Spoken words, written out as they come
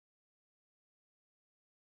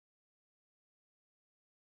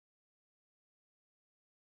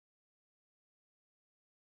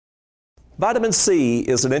Vitamin C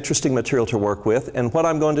is an interesting material to work with, and what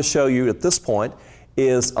I'm going to show you at this point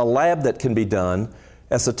is a lab that can be done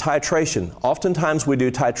as a titration. Oftentimes we do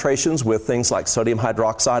titrations with things like sodium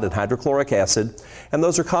hydroxide and hydrochloric acid, and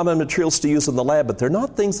those are common materials to use in the lab, but they're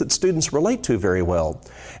not things that students relate to very well.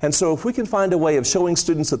 And so if we can find a way of showing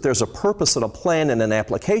students that there's a purpose and a plan and an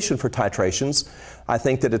application for titrations, I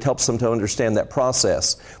think that it helps them to understand that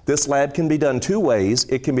process. This lab can be done two ways.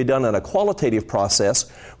 It can be done in a qualitative process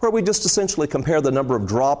where we just essentially compare the number of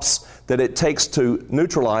drops that it takes to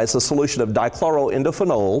neutralize a solution of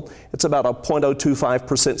dichloroindophenol. It's about a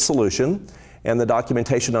 0.025% solution, and the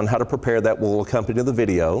documentation on how to prepare that will accompany the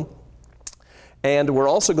video. And we're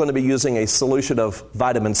also going to be using a solution of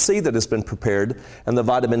vitamin C that has been prepared, and the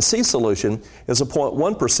vitamin C solution is a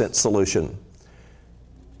 0.1% solution.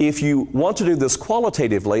 If you want to do this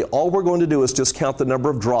qualitatively, all we're going to do is just count the number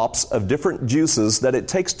of drops of different juices that it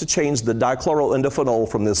takes to change the dichloroindophenol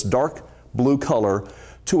from this dark blue color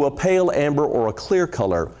to a pale amber or a clear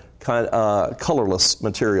color, colorless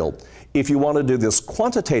material. If you want to do this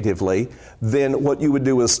quantitatively, then what you would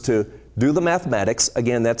do is to do the mathematics.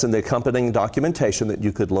 Again, that's in the accompanying documentation that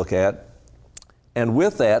you could look at. And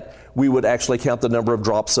with that, we would actually count the number of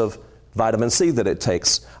drops of vitamin C that it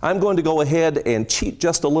takes. I'm going to go ahead and cheat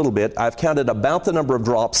just a little bit. I've counted about the number of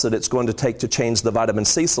drops that it's going to take to change the vitamin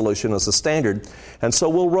C solution as a standard, and so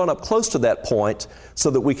we'll run up close to that point so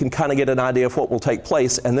that we can kind of get an idea of what will take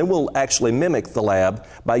place, and then we'll actually mimic the lab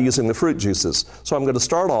by using the fruit juices. So I'm going to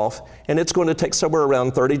start off, and it's going to take somewhere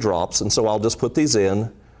around 30 drops, and so I'll just put these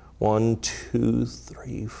in. 1, 2,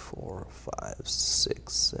 3, 4, 5,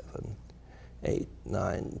 6, 7, 8,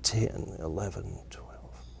 9, 10, 11, 12.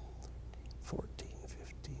 14,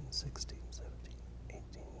 15, 16, 17, 18,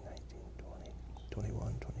 19, 20,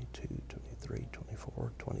 21, 22, 23,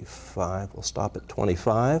 24, 25. We'll stop at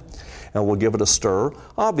 25, and we'll give it a stir.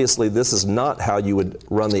 Obviously, this is not how you would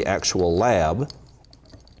run the actual lab,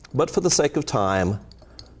 but for the sake of time,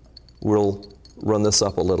 we'll run this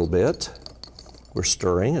up a little bit. We're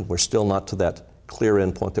stirring, and we're still not to that clear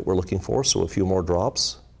endpoint that we're looking for, so a few more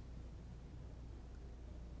drops.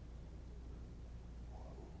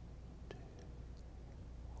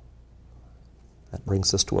 That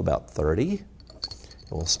brings us to about 30. And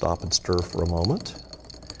we'll stop and stir for a moment.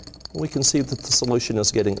 We can see that the solution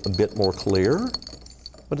is getting a bit more clear,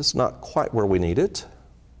 but it's not quite where we need it.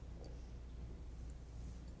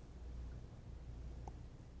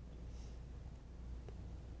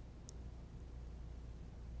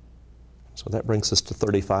 So that brings us to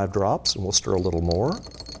 35 drops, and we'll stir a little more.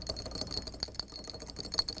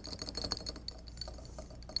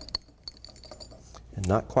 And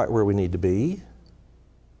not quite where we need to be.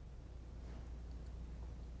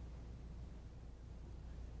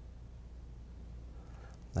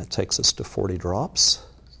 That takes us to 40 drops.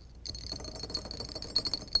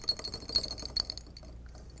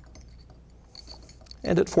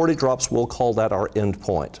 And at 40 drops, we'll call that our end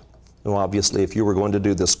point. Now, obviously, if you were going to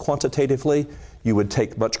do this quantitatively, you would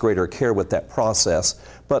take much greater care with that process.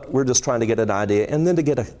 But we're just trying to get an idea and then to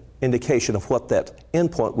get an indication of what that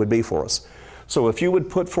end point would be for us. So if you would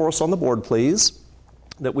put for us on the board, please,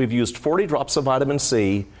 that we've used 40 drops of vitamin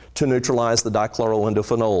C to neutralize the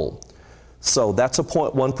dichloroindophenol. So that's a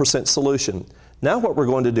 0.1% solution. Now what we're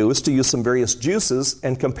going to do is to use some various juices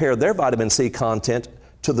and compare their vitamin C content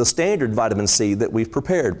to the standard vitamin C that we've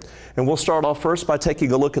prepared. And we'll start off first by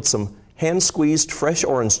taking a look at some hand-squeezed fresh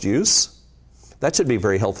orange juice. That should be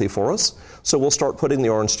very healthy for us. So we'll start putting the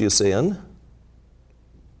orange juice in.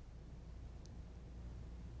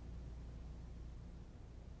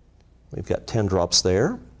 We've got 10 drops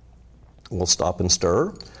there. We'll stop and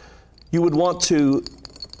stir. You would want to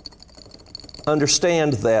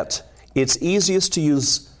understand that it's easiest to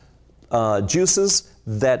use juices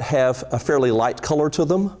that have a fairly light color to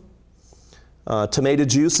them. Tomato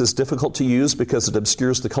juice is difficult to use because it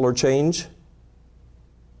obscures the color change.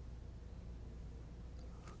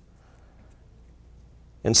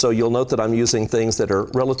 And so you'll note that I'm using things that are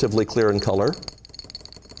relatively clear in color.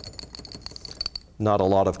 Not a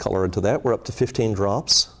lot of color into that. We're up to 15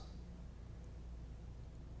 drops.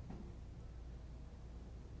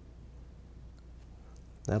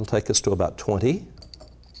 That'll take us to about 20.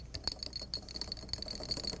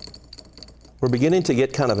 We're beginning to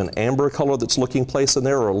get kind of an amber color that's looking place in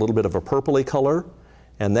there, or a little bit of a purpley color,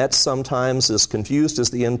 and that sometimes is confused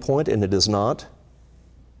as the end point, and it is not.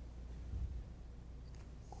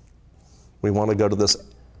 We want to go to this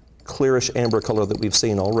clearish amber color that we've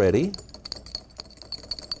seen already.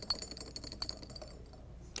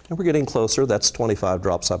 And we're getting closer. That's 25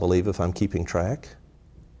 drops, I believe, if I'm keeping track.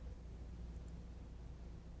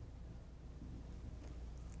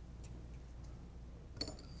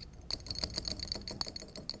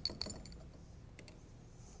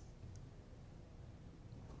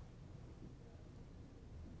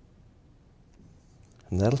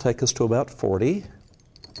 And that'll take us to about 40.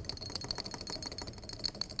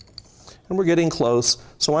 And we're getting close,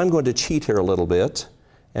 so I'm going to cheat here a little bit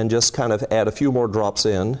and just kind of add a few more drops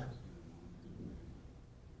in,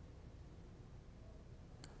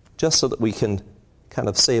 just so that we can kind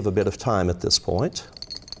of save a bit of time at this point.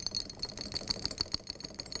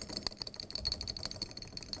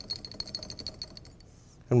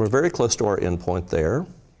 And we're very close to our end point there.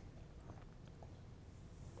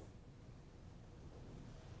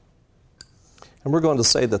 And we're going to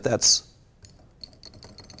say that that's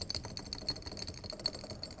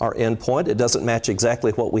our end point. It doesn't match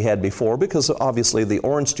exactly what we had before because obviously the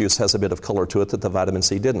orange juice has a bit of color to it that the vitamin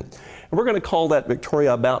C didn't. And we're going to call that,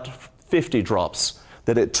 Victoria, about 50 drops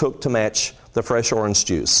that it took to match the fresh orange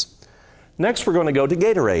juice. Next, we're going to go to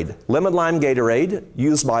Gatorade. Lemon-lime Gatorade,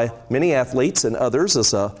 used by many athletes and others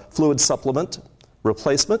as a fluid supplement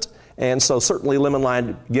replacement. And so certainly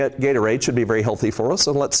lemon-lime Gatorade should be very healthy for us.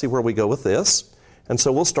 And let's see where we go with this. And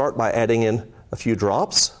so we'll start by adding in a few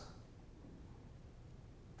drops.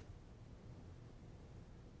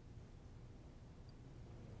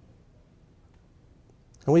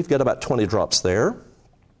 And we've got about 20 drops there.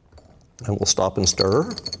 And we'll stop and stir.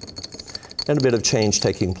 And a bit of change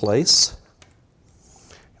taking place.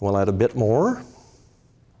 We'll add a bit more.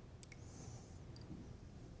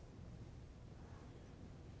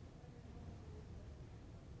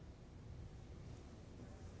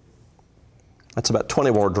 That's about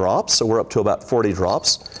 20 more drops, so we're up to about 40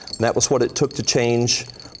 drops. And that was what it took to change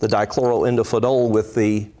the dichloroindofidol with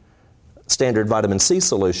the standard vitamin C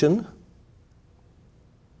solution.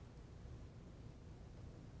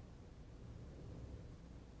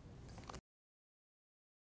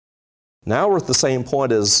 Now we're at the same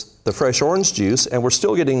point as the fresh orange juice, and we're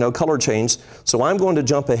still getting no color change. So I'm going to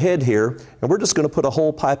jump ahead here, and we're just going to put a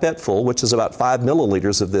whole pipette full, which is about 5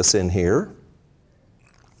 milliliters of this in here.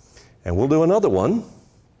 And we'll do another one.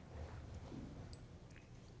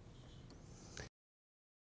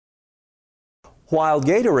 While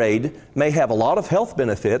Gatorade may have a lot of health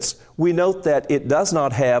benefits, we note that it does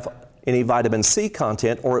not have any vitamin C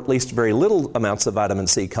content, or at least very little amounts of vitamin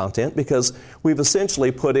C content, because we've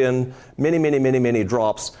essentially put in many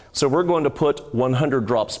drops. So we're going to put 100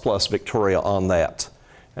 drops plus, Victoria, on that.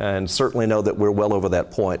 And certainly know that we're well over that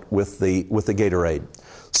point with the Gatorade.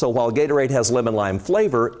 So while Gatorade has lemon-lime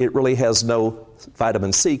flavor, it really has no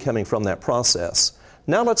vitamin C coming from that process.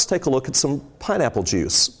 Now let's take a look at some pineapple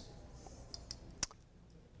juice.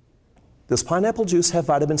 Does pineapple juice have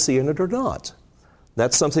vitamin C in it or not?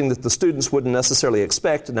 That's something that the students wouldn't necessarily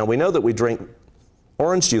expect. Now, we know that we drink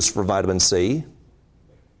orange juice for vitamin C.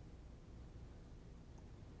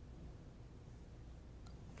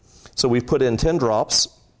 So we've put in 10 drops.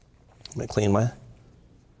 Let me clean my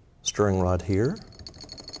stirring rod here.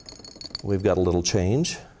 We've got a little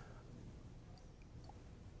change.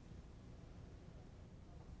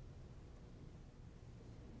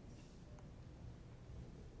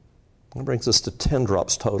 That brings us to 10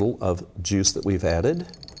 drops total of juice that we've added.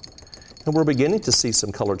 And we're beginning to see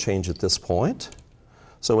some color change at this point,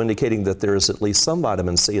 so indicating that there is at least some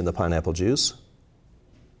vitamin C in the pineapple juice.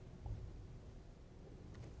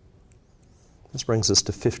 This brings us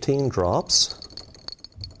to 15 drops,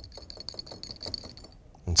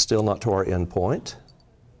 and still not to our end point.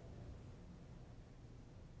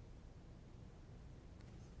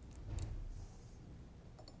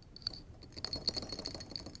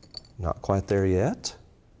 Not quite there yet.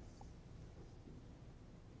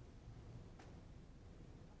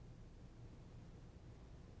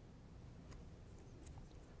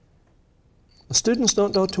 The students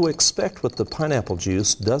don't know what to expect with the pineapple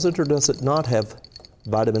juice. Does it or does it not have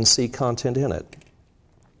vitamin C content in it?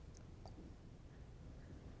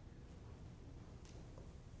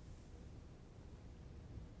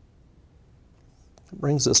 It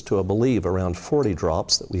brings us to, I believe, around 40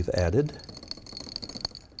 drops that we've added.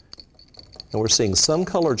 And we're seeing some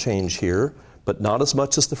color change here, but not as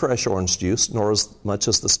much as the fresh orange juice, nor as much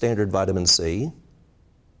as the standard vitamin C.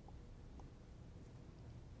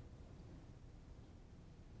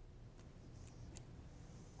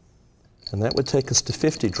 And that would take us to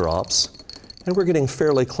 50 drops, and we're getting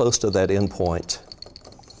fairly close to that end point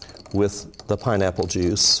with the pineapple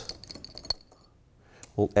juice.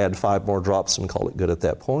 We'll add 5 more drops and call it good at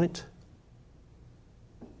that point.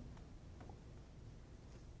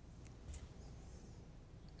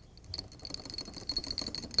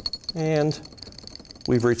 And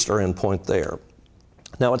we've reached our end point there.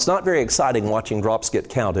 Now, it's not very exciting watching drops get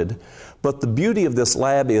counted, But the beauty of this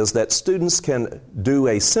lab is that students can do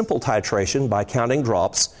a simple titration by counting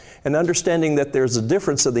drops and understanding that there's a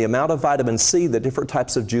difference in the amount of vitamin C that different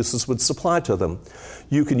types of juices would supply to them.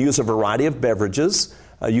 You can use a variety of beverages.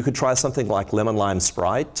 You could try something like lemon lime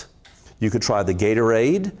Sprite. You could try the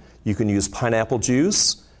Gatorade. You can use pineapple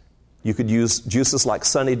juice. You could use juices like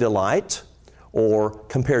Sunny Delight, or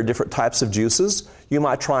compare different types of juices. You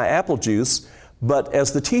might try apple juice. But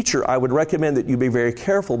as the teacher, I would recommend that you be very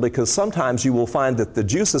careful, because sometimes you will find that the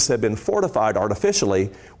juices have been fortified artificially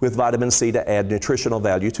with vitamin C to add nutritional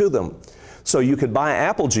value to them. So you could buy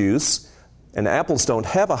apple juice, and apples don't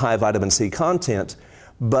have a high vitamin C content,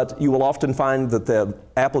 but you will often find that the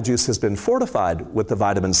apple juice has been fortified with the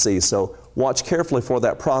vitamin C. So watch carefully for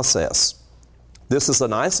that process. This is a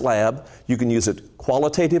nice lab. You can use it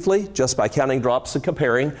qualitatively just by counting drops and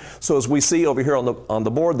comparing. So as we see over here on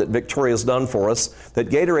the board that Victoria's done for us, that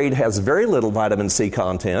Gatorade has very little vitamin C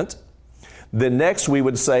content. Then next we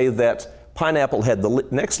would say that pineapple had the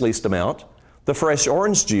next least amount. The fresh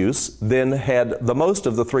orange juice then had the most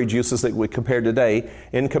of the three juices that we compared today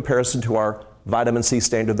in comparison to our vitamin C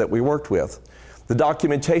standard that we worked with. The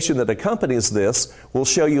documentation that accompanies this will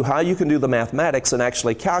show you how you can do the mathematics and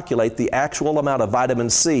actually calculate the actual amount of vitamin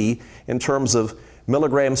C in terms of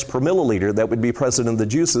milligrams per milliliter that would be present in the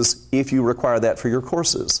juices if you require that for your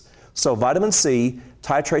courses. So vitamin C,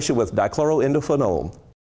 titration with dichloroindophenol.